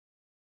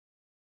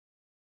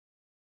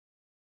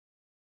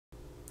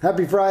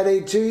Happy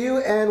Friday to you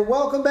and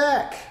welcome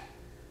back.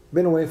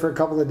 Been away for a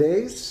couple of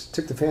days.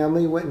 Took the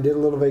family, went and did a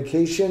little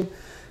vacation.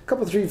 A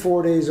couple,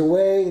 3-4 days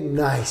away.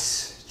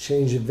 Nice.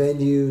 Change of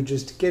venue.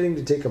 Just getting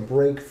to take a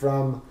break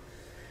from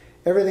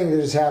everything that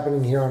is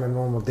happening here on a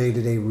normal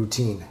day-to-day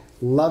routine.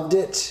 Loved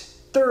it.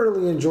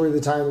 Thoroughly enjoyed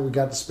the time that we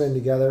got to spend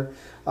together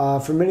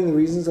for many of the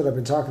reasons that I've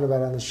been talking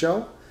about on the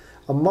show.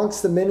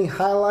 Amongst the many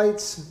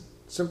highlights,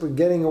 simply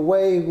getting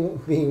away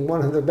being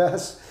one of the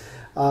best.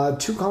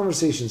 Two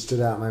conversations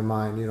stood out in my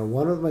mind.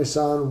 One with my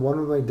son, one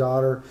with my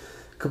daughter.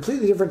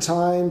 Completely different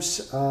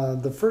times.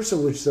 The first of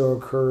which, though,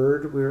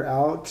 occurred. We were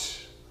out,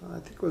 I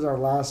think it was our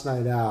last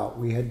night out.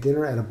 We had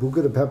dinner at a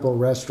Buca di Beppo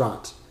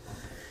restaurant.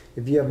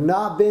 If you have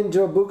not been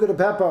to a Buca di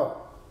Beppo,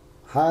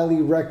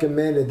 highly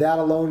recommended. That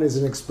alone is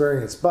an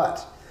experience.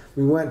 But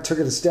we went, took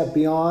it a step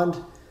beyond,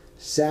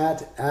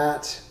 sat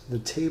at the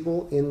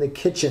table in the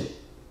kitchen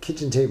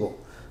table.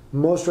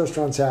 Most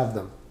restaurants have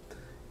them.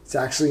 It's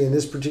actually in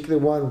this particular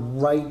one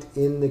right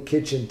in the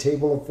kitchen.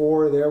 Table of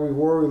 4, there we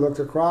were. We looked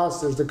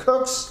across. There's the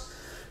cooks.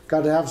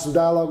 Got to have some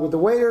dialogue with the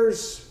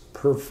waiters.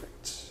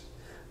 Perfect.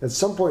 At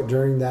some point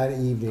during that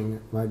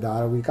evening, my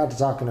daughter, we got to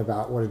talking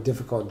about what a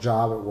difficult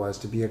job it was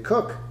to be a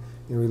cook.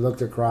 We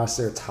looked across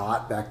there. It's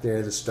hot back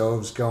there. The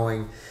stove's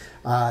going.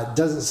 It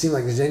doesn't seem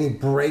like there's any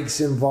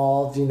breaks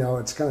involved.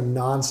 It's kind of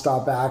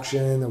nonstop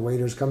action. The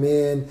waiters come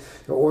in.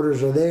 The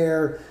orders are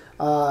there.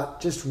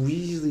 Just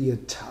really a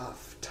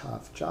tough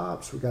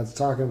job. So we got to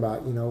talking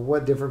about,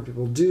 what different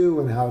people do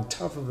and how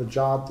tough of a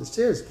job this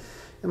is.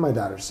 And my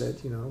daughter said,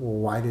 well,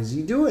 why does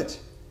he do it?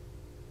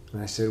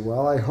 And I said,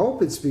 well, I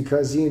hope it's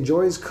because he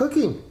enjoys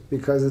cooking,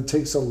 because it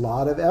takes a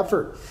lot of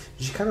effort.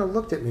 And she kind of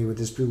looked at me with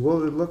this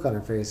bewildered look on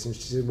her face, and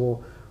she said,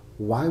 well,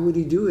 why would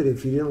he do it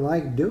if he didn't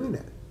like doing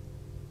it?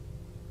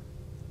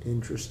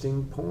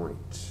 Interesting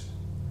point.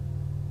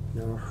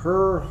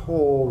 Her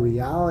whole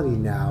reality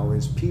now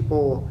is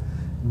people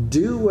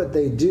do what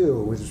they do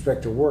with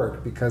respect to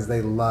work because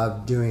they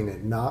love doing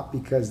it, not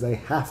because they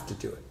have to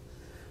do it,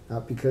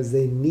 not because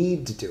they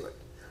need to do it,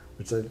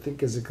 which I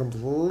think is a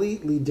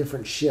completely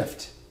different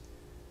shift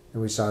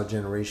than we saw a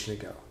generation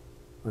ago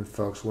when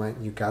folks went,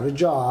 you got a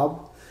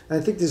job. And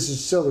I think this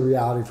is still the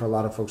reality for a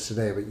lot of folks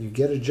today, but you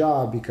get a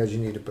job because you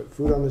need to put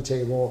food on the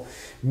table.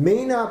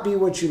 May not be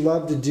what you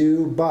love to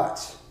do,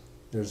 but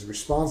there's a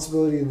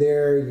responsibility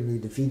there. You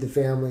need to feed the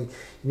family.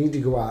 You need to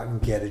go out and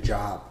get a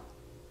job.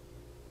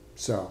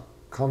 So,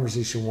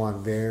 conversation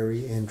 1,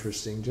 very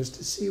interesting, just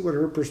to see what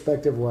her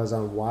perspective was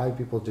on why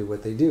people do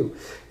what they do.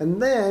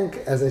 And then,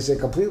 as I said,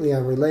 completely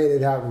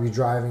unrelated, happened to be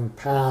driving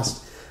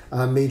past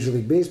a Major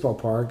League Baseball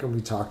park, and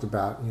we talked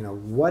about,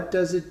 what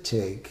does it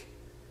take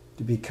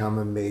to become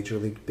a Major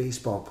League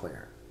Baseball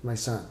player? My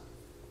son.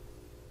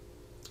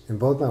 And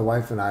both my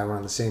wife and I were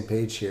on the same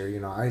page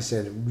here. I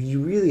said,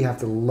 you really have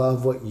to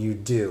love what you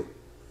do.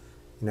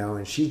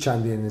 And she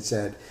chimed in and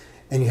said,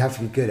 and you have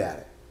to be good at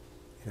it.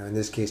 In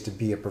this case, to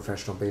be a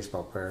professional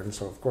baseball player. And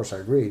so, of course, I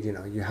agreed.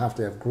 You have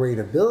to have great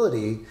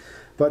ability,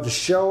 but to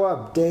show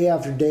up day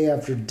after day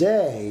after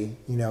day,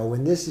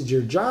 when this is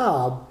your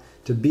job,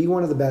 to be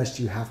one of the best,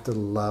 you have to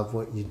love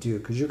what you do,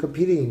 because you're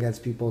competing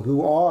against people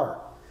who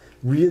are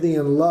really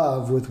in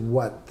love with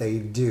what they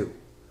do.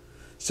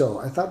 So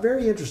I thought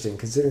very interesting,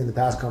 considering the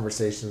past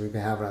conversations we've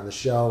been having on the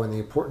show and the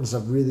importance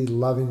of really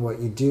loving what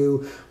you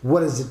do. What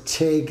does it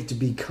take to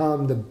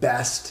become the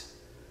best,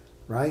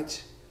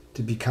 right?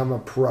 To become a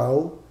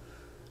pro,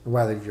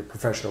 whether you're a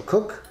professional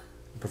cook,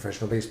 a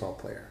professional baseball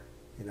player.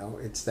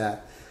 It's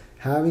that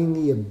having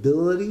the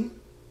ability,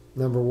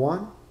 number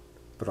one,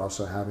 but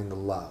also having the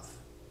love.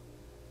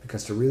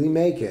 Because to really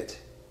make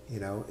it,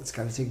 it's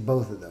got to take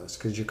both of those,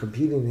 because you're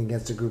competing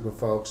against a group of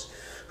folks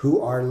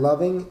who are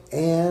loving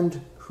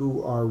and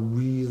who are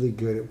really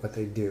good at what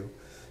they do.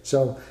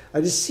 So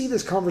I just see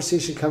this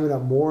conversation coming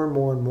up more and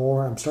more and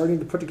more. I'm starting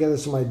to put together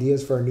some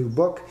ideas for a new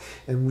book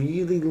and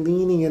really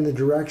leaning in the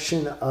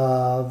direction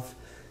of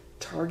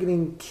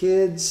targeting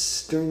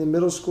kids during the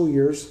middle school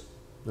years,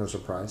 no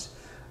surprise,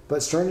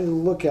 but starting to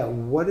look at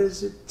what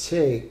does it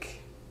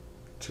take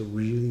to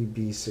really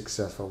be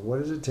successful? What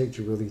does it take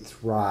to really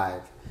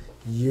thrive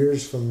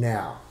years from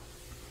now?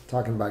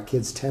 Talking about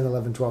kids 10,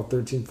 11, 12,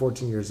 13,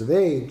 14 years of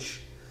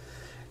age.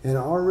 And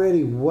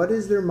already, what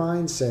is their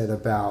mindset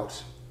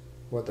about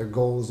what their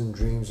goals and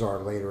dreams are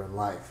later in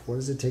life? What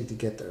does it take to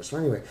get there? So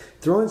anyway,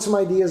 throwing some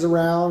ideas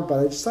around, but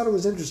I just thought it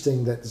was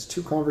interesting that these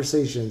two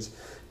conversations,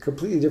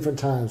 completely different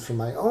times from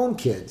my own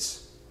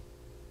kids,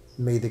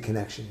 made the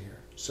connection here.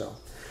 So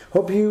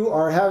hope you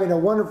are having a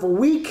wonderful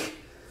week.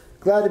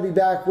 Glad to be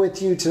back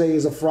with you. Today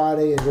is a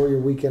Friday. Enjoy your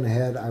weekend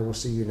ahead. I will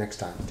see you next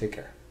time. Take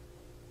care.